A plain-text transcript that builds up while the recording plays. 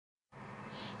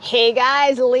Hey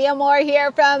guys, Leah Moore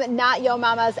here from Not Yo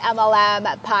Mama's MLM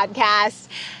podcast.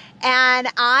 And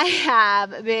I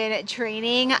have been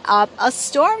training up a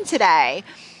storm today.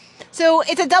 So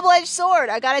it's a double-edged sword.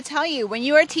 I got to tell you, when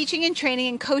you are teaching and training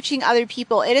and coaching other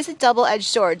people, it is a double-edged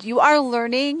sword. You are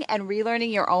learning and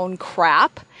relearning your own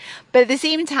crap. But at the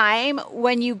same time,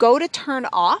 when you go to turn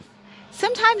off,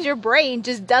 sometimes your brain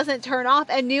just doesn't turn off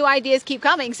and new ideas keep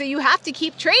coming. So you have to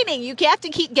keep training. You have to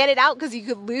keep get it out because you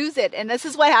could lose it. And this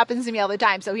is what happens to me all the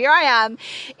time. So here I am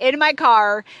in my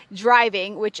car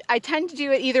driving, which I tend to do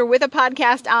it either with a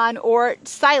podcast on or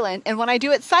silent. And when I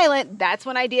do it silent, that's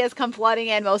when ideas come flooding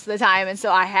in most of the time. And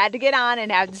so I had to get on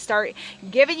and have to start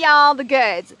giving y'all the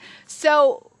goods.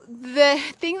 So the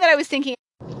thing that I was thinking,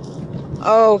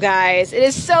 oh, guys, it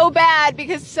is so bad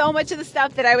because so much of the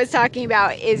stuff that I was talking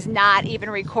about is not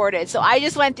even recorded. So I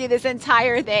just went through this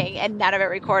entire thing and none of it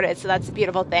recorded. So that's a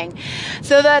beautiful thing.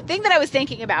 So the thing that I was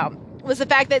thinking about was the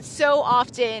fact that so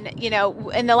often,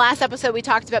 in the last episode, we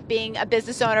talked about being a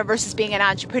business owner versus being an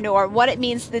entrepreneur, what it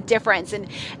means, the difference,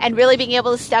 and really being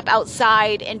able to step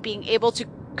outside and being able to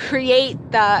create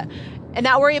and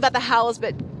not worry about the hows,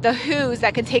 but the who's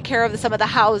that can take care of some of the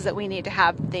hows that we need to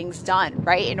have things done,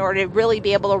 right? In order to really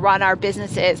be able to run our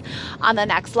businesses on the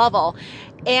next level.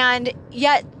 And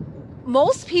yet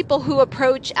most people who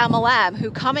approach MLM,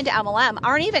 who come into MLM,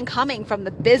 aren't even coming from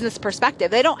the business perspective.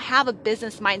 They don't have a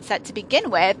business mindset to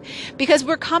begin with because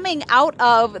we're coming out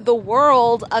of the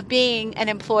world of being an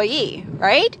employee,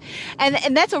 right?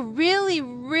 And that's a really,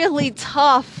 really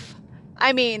tough,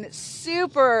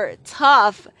 super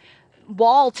tough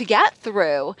wall to get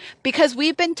through because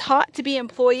we've been taught to be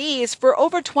employees for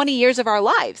over 20 years of our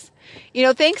lives.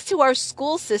 Thanks to our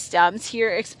school systems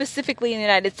here, specifically in the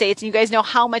United States, and you guys know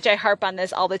how much I harp on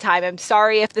this all the time. I'm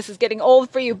sorry if this is getting old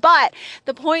for you, but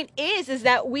the point is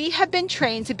that we have been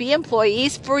trained to be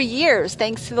employees for years,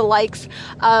 thanks to the likes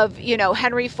of,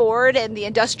 Henry Ford and the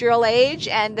industrial age,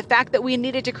 and the fact that we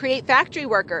needed to create factory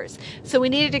workers. So we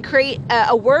needed to create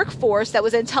a workforce that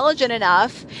was intelligent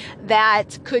enough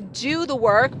that could do the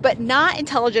work, but not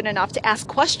intelligent enough to ask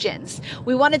questions.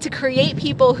 We wanted to create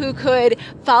people who could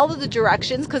follow the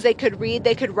directions because they could read,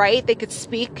 they could write, they could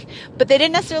speak, but they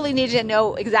didn't necessarily need to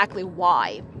know exactly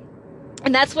why.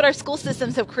 And that's what our school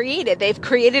systems have created. They've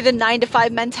created a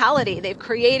 9-to-5 mentality. They've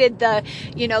created the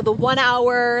 1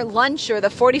 hour lunch or the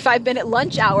 45-minute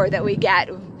lunch hour that we get.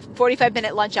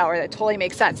 45-minute lunch hour, that totally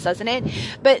makes sense, doesn't it?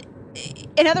 But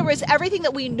in other words, everything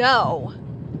that we know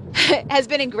has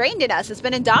been ingrained in us. It's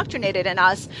been indoctrinated in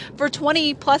us for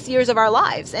 20 plus years of our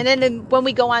lives. And then when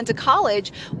we go on to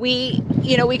college, we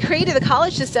created the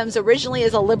college systems originally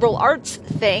as a liberal arts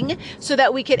thing so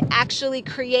that we could actually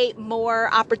create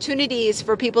more opportunities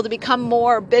for people to become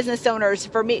more business owners,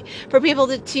 for people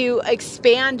to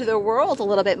expand their world a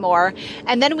little bit more.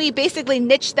 And then we basically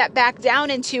niched that back down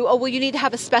into, you need to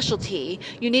have a specialty.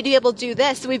 You need to be able to do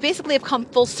this. So we basically have come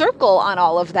full circle on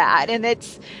all of that. And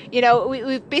it's,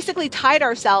 we've basically tied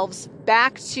ourselves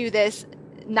back to this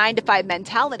 9-to-5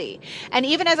 mentality. And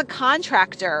even as a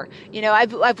contractor,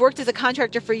 I've worked as a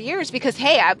contractor for years because,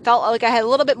 hey, I felt like I had a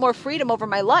little bit more freedom over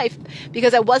my life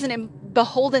because I wasn't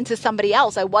beholden to somebody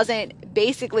else. I wasn't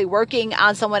basically working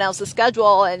on someone else's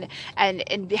schedule and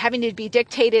having to be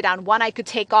dictated on when I could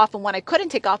take off and when I couldn't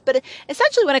take off. But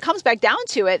essentially, when it comes back down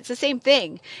to it, it's the same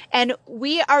thing. And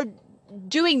we are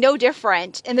doing no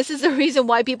different. And this is the reason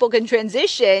why people can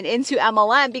transition into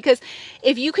MLM, because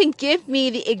if you can give me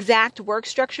the exact work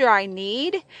structure I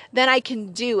need, then I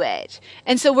can do it.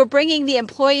 And so we're bringing the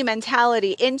employee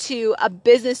mentality into a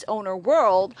business owner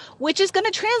world, which is going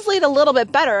to translate a little bit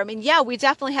better. We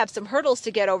definitely have some hurdles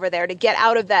to get over there to get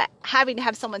out of that, having to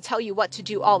have someone tell you what to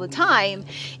do all the time,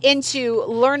 into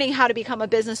learning how to become a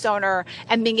business owner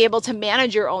and being able to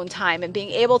manage your own time and being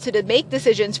able to make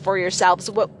decisions for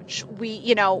yourselves, which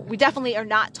we definitely are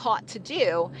not taught to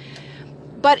do.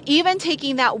 But even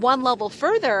taking that one level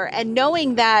further and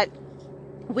knowing that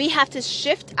we have to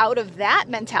shift out of that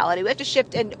mentality. We have to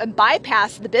shift and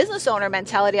bypass the business owner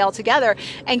mentality altogether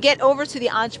and get over to the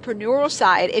entrepreneurial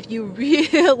side if you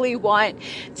really want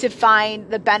to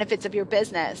find the benefits of your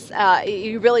business.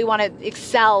 You really want to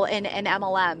excel in an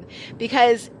MLM,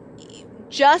 because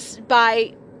just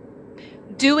by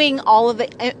doing all of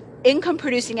the income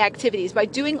producing activities, by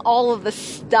doing all of the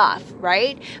stuff,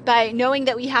 right? By knowing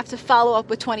that we have to follow up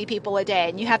with 20 people a day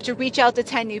and you have to reach out to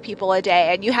 10 new people a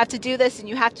day and you have to do this and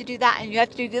you have to do that and you have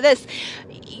to do this.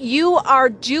 You are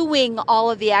doing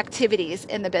all of the activities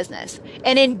in the business.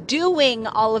 And in doing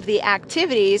all of the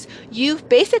activities, you've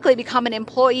basically become an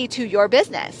employee to your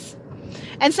business.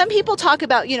 And some people talk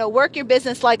about, work your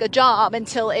business like a job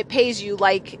until it pays you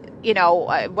like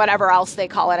whatever else they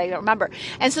call it, I don't remember.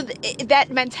 And so that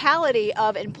mentality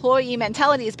of employee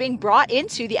mentality is being brought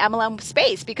into the MLM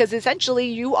space, because essentially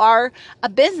you are a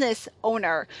business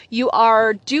owner. You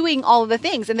are doing all of the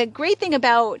things. And the great thing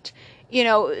about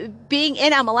being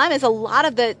in MLM is a lot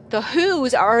of the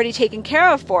who's are already taken care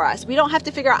of for us. We don't have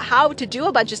to figure out how to do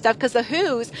a bunch of stuff, because the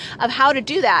who's of how to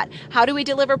do that. How do we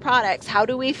deliver products? How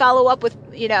do we follow up with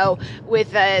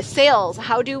sales?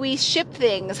 How do we ship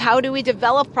things? How do we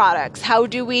develop products? How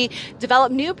do we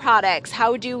develop new products?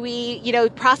 How do we,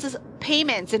 process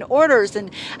payments and orders?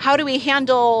 And how do we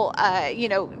handle,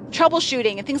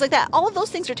 troubleshooting and things like that? All of those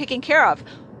things are taken care of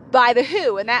by the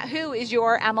who, and that who is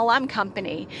your MLM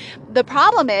company. The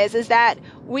problem is that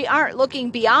we aren't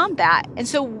looking beyond that. And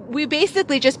so we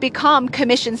basically just become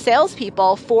commission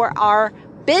salespeople for our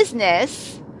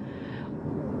business,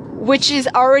 which is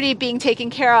already being taken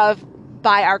care of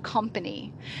by our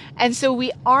company. And so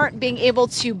we aren't being able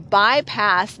to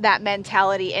bypass that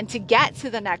mentality and to get to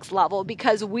the next level,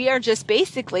 because we are just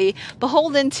basically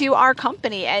beholden to our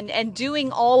company and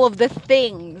doing all of the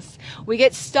things. We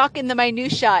get stuck in the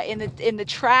minutia, in the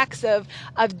tracks of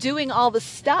doing all the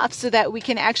stuff so that we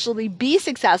can actually be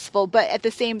successful. But at the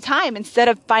same time, instead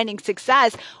of finding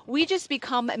success, we just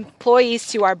become employees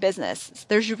to our business.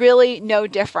 There's really no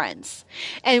difference.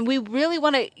 And we really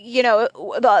want to,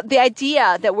 the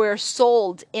idea that we're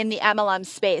sold in the MLM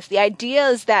space. The idea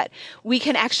is that we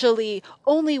can actually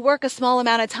only work a small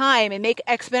amount of time and make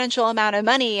exponential amount of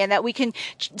money, and that we can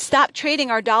stop trading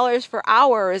our dollars for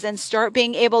hours and start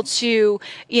being able to,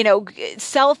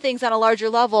 sell things on a larger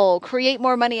level, create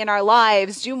more money in our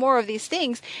lives, do more of these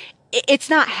things. It's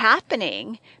not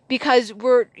happening because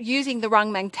we're using the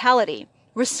wrong mentality.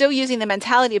 We're still using the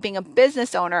mentality of being a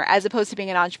business owner as opposed to being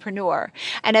an entrepreneur.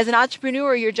 And as an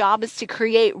entrepreneur, your job is to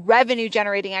create revenue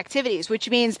generating activities, which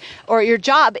means, or your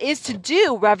job is to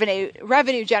do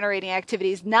revenue generating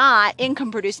activities, not income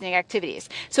producing activities.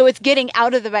 So it's getting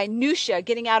out of the minutia,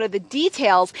 getting out of the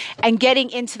details, and getting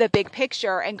into the big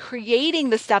picture and creating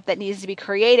the stuff that needs to be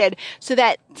created so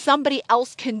that somebody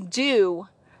else can do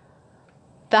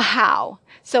the how.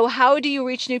 So how do you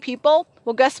reach new people?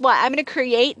 Well, guess what? I'm going to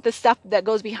create the stuff that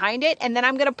goes behind it, and then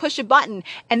I'm going to push a button,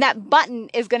 and that button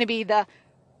is going to be the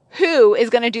who is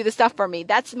going to do the stuff for me.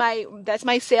 That's my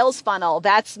sales funnel.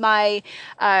 That's my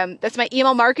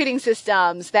email marketing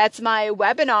systems. That's my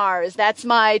webinars. That's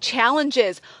my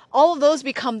challenges. All of those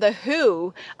become the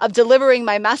who of delivering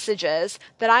my messages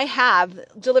that I have,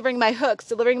 delivering my hooks,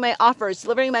 delivering my offers,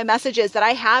 delivering my messages that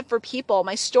I have for people,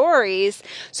 my stories,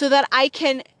 so that I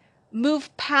can move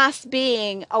past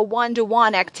being a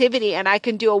one-to-one activity and I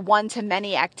can do a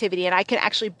one-to-many activity, and I can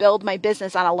actually build my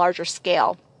business on a larger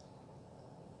scale.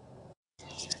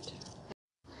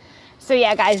 So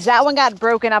yeah, guys, that one got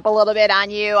broken up a little bit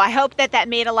on you. I hope that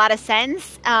made a lot of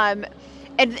sense. And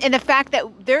the fact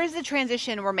that there is a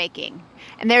transition we're making.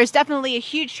 And there's definitely a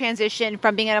huge transition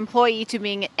from being an employee to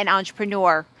being an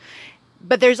entrepreneur.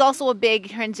 But there's also a big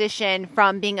transition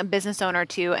from being a business owner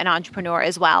to an entrepreneur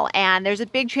as well. And there's a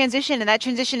big transition, and that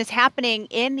transition is happening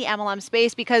in the MLM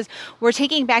space because we're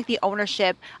taking back the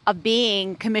ownership of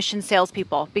being commissioned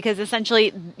salespeople, because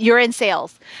essentially you're in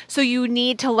sales. So you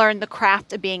need to learn the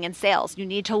craft of being in sales. You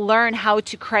need to learn how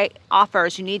to create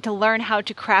offers. You need to learn how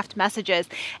to craft messages,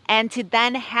 and to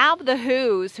then have the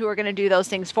who's who are going to do those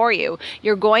things for you.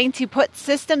 You're going to put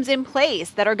systems in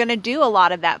place that are going to do a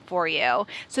lot of that for you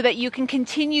so that you can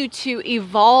continue to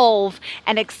evolve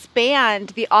and expand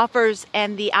the offers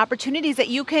and the opportunities that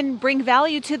you can bring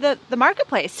value to the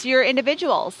marketplace, to your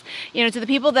individuals, to the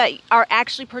people that are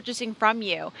actually purchasing from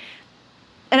you.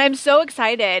 And I'm so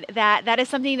excited that is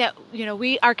something that,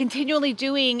 we are continually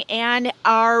doing and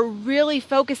are really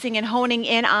focusing and honing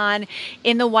in on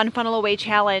in the One Funnel Away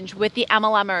Challenge with the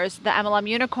MLMers, the MLM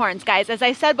unicorns. Guys, as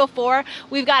I said before,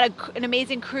 we've got an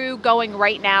amazing crew going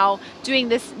right now doing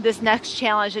this next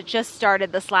challenge that just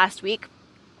started this last week.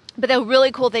 But the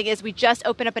really cool thing is we just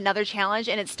opened up another challenge,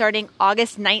 and it's starting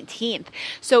August 19th.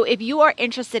 So if you are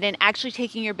interested in actually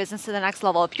taking your business to the next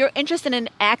level, if you're interested in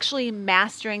actually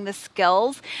mastering the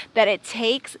skills that it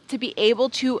takes to be able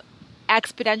to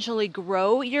exponentially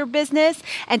grow your business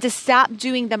and to stop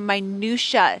doing the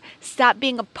minutia, stop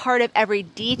being a part of every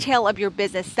detail of your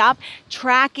business, stop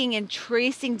tracking and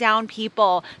tracing down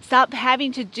people, stop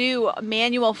having to do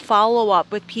manual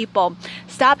follow-up with people,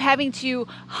 stop having to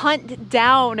hunt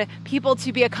down people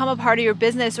to become a part of your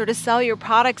business or to sell your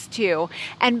products to,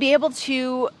 and be able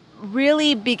to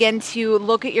really begin to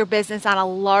look at your business on a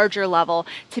larger level,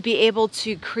 to be able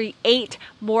to create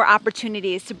more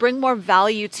opportunities, to bring more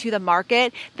value to the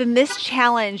market, then this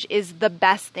challenge is the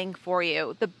best thing for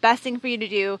you. The best thing for you to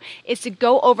do is to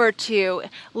go over to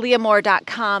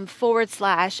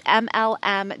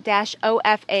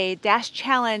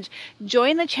leahmoore.com/MLM-OFA-challenge,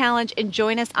 join the challenge, and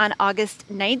join us on August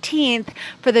 19th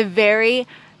for the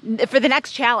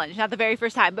next challenge, not the very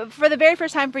first time, but for the very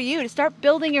first time for you to start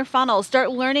building your funnel,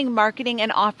 start learning marketing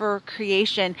and offer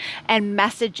creation and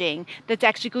messaging that's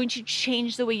actually going to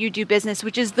change the way you do business,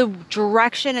 which is the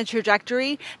direction and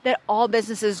trajectory that all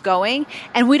business is going.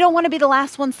 And we don't want to be the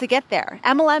last ones to get there.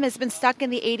 MLM has been stuck in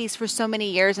the 80s for so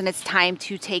many years, and it's time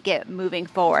to take it moving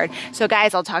forward. So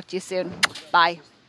guys, I'll talk to you soon. Bye.